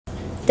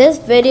This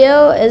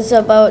video is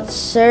about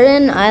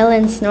Surin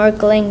Island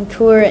snorkeling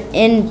tour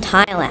in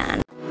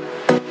Thailand.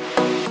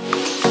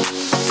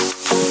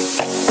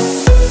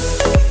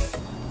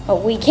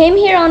 We came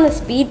here on a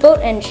speedboat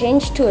and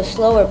changed to a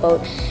slower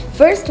boat.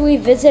 First, we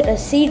visit a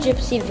sea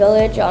gypsy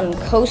village on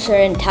Koh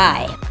Surin,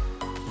 Thai.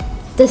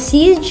 The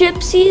sea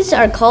gypsies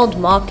are called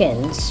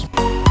Mokens.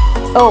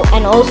 Oh,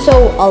 and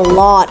also a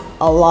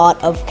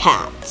lot of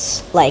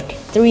cats, like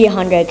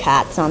 300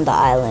 cats on the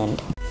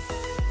island.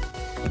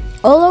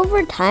 All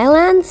over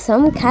Thailand,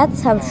 some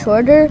cats have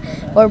shorter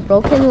or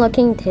broken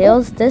looking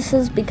tails. This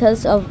is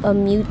because of a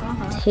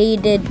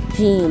mutated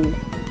gene.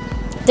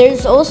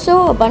 There's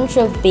also a bunch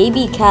of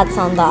baby cats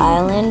on the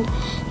island.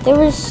 They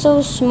were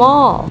so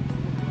small.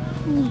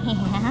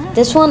 Yeah.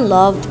 This one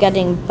loved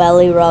getting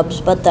belly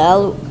rubs, but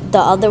the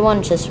other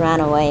one just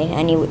ran away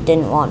and he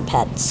didn't want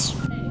pets.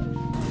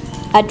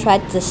 I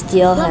tried to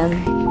steal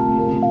him.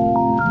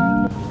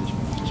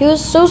 He was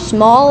so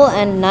small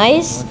and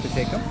nice.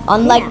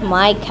 Unlike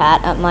my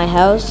cat at my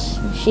house,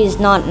 she's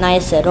not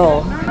nice at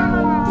all.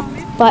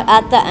 But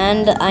at the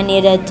end, I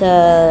needed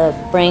to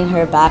bring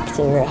her back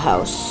to her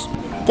house.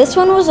 This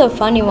one was a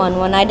funny one.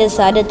 When I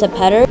decided to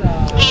pet her,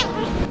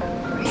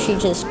 she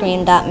just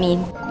screamed at me.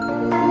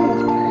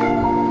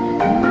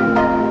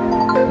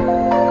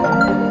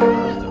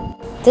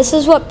 This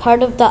is what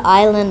part of the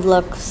island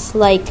looks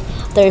like.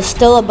 There's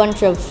still a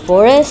bunch of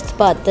forest,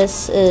 but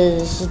this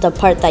is the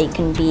part that you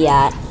can be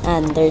at,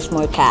 and there's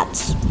more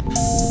cats.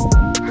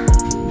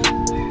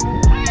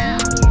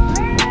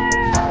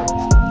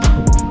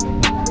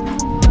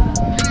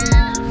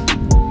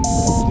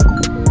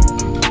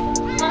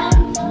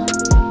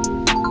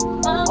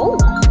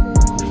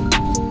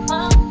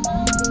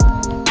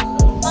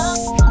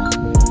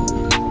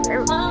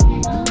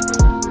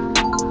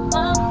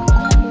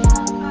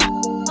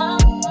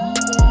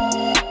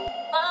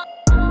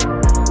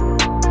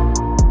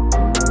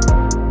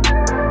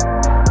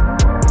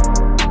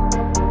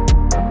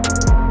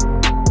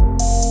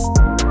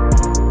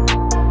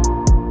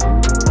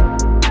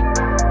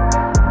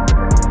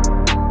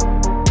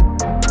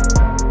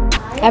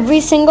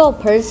 Every single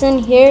person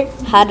here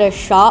had a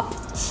shop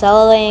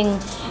selling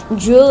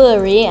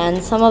jewelry,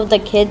 and some of the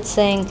kids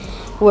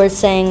were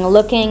saying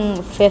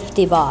looking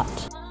 50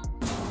 baht.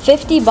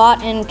 50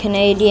 baht in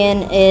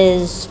Canadian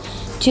is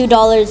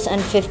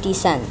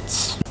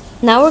 $2.50.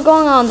 Now we're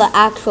going on the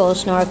actual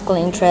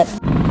snorkeling trip.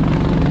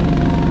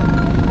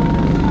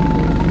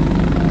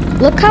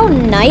 Look how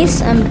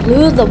nice and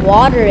blue the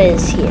water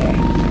is here.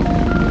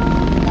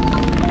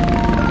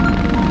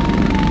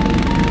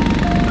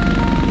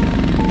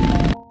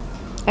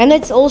 And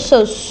it's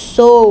also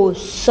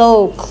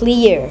so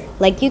clear.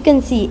 Like you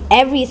can see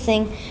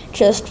everything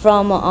just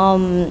from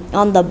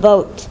on the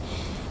boat,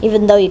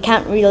 even though you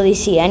can't really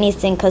see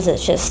anything because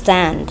it's just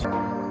sand.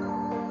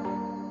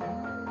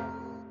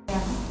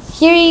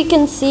 Here you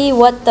can see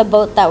what the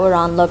boat that we're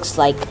on looks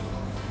like.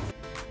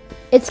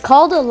 It's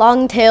called a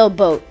longtail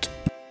boat.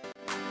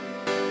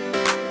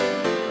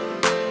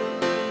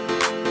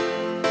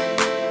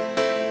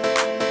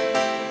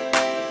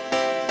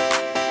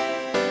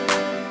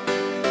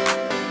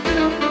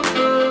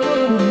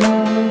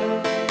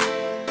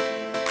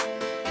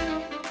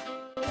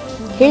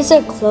 Here's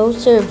a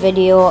closer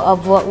video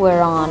of what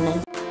we're on.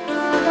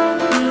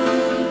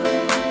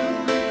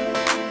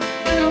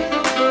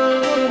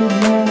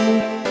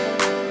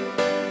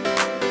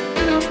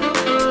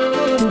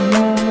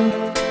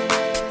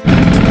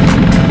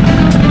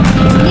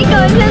 Nico,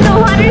 isn't the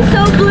water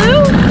so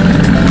blue?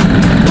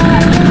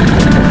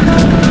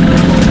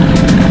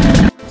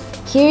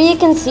 Here you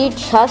can see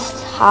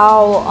just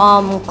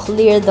how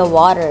clear the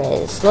water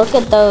is. Look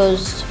at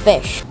those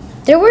fish.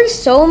 There were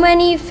so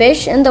many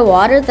fish in the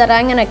water that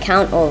I'm gonna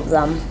count all of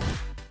them.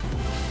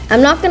 I'm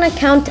not gonna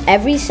count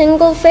every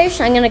single fish,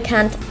 I'm gonna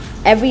count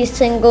every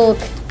single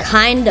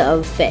kind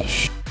of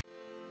fish.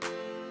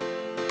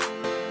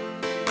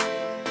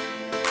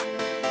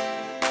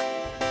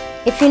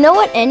 If you know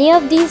what any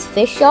of these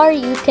fish are,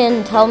 you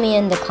can tell me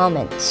in the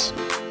comments.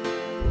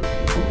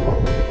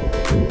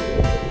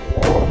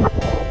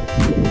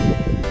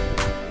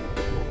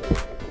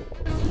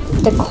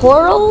 The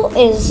coral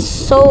is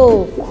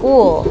so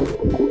cool.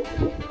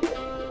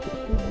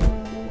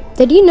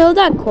 Did you know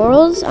that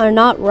corals are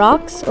not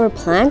rocks or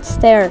plants?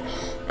 They're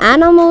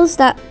animals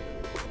that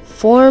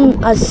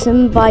form a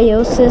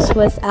symbiosis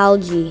with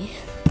algae.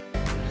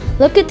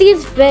 Look at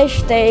these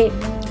fish. They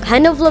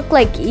kind of look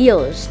like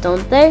eels,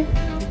 don't they?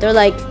 They're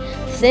like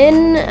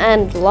thin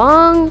and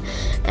long,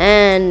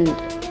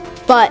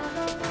 but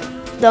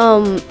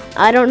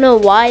I don't know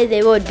why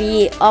they would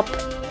be up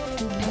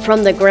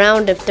from the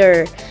ground if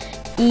they're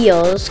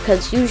eels,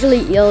 because usually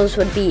eels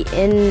would be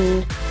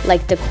in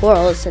like the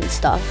corals and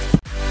stuff.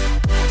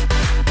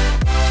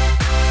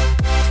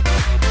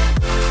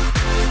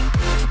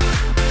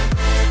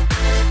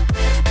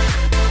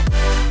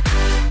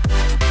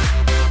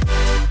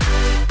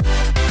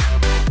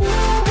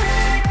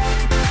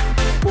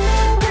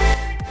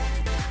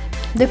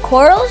 The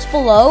corals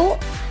below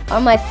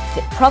are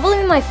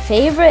probably my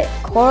favorite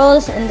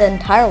corals in the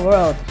entire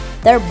world.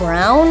 They're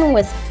brown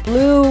with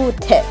blue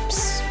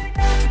tips.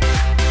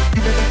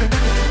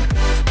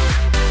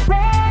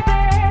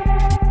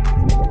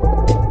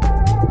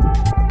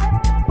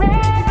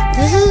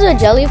 This is a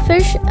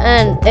jellyfish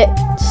and it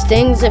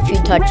stings if you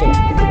touch it.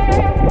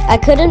 I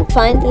couldn't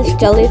find this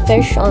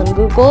jellyfish on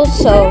Google,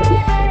 so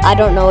I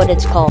don't know what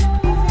it's called.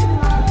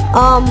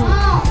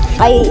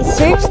 I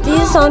searched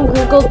these on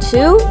Google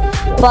too,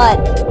 but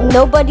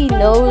nobody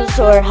knows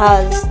or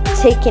has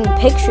taken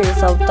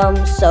pictures of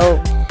them,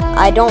 so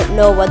I don't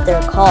know what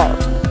they're called.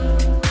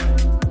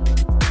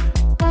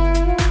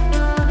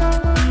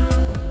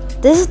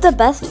 This is the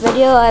best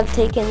video I've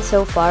taken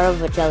so far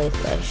of a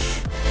jellyfish.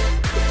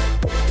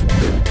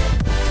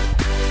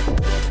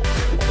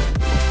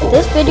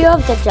 This video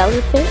of the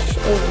jellyfish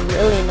is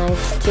really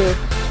nice too.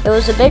 It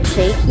was a bit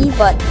shaky,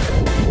 but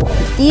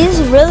these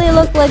really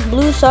look like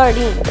blue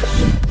sardines.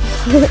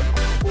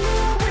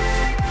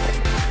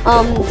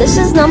 This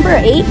is number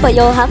 8, but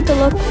you'll have to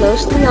look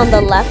closely on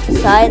the left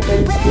side.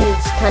 There's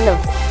these kind of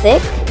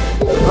thick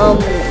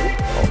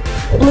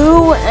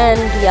blue and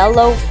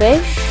yellow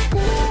fish,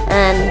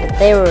 and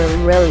they were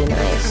really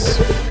nice.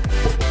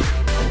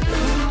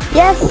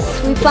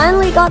 Yes, we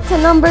finally got to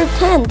number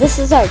 10. This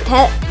is our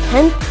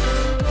 10th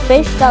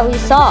fish that we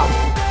saw,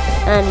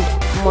 and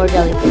more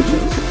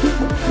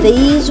jellyfishes.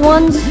 These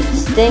ones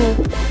sting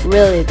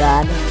really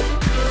bad.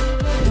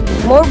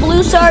 More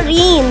blue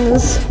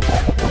sardines.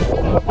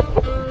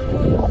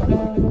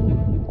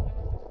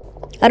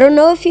 I don't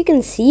know if you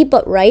can see,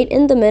 but right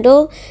in the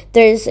middle,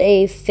 there's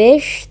a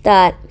fish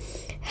that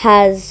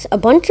has a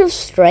bunch of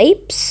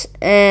stripes,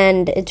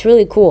 and it's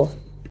really cool.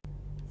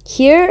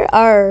 Here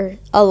are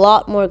a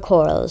lot more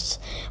corals.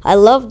 I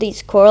love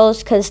these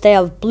corals because they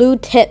have blue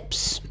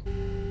tips.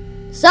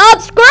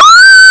 Subscribe!